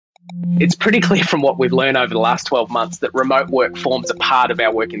It's pretty clear from what we've learned over the last 12 months that remote work forms a part of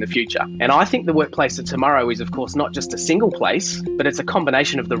our work in the future. And I think the workplace of tomorrow is, of course, not just a single place, but it's a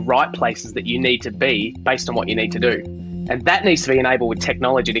combination of the right places that you need to be based on what you need to do. And that needs to be enabled with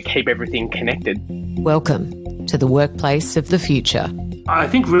technology to keep everything connected. Welcome to the workplace of the future. I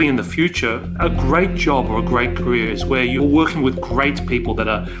think really in the future, a great job or a great career is where you're working with great people that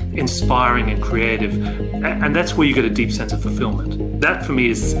are inspiring and creative. And that's where you get a deep sense of fulfillment. That for me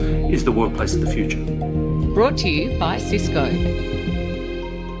is the workplace of the future. Brought to you by Cisco.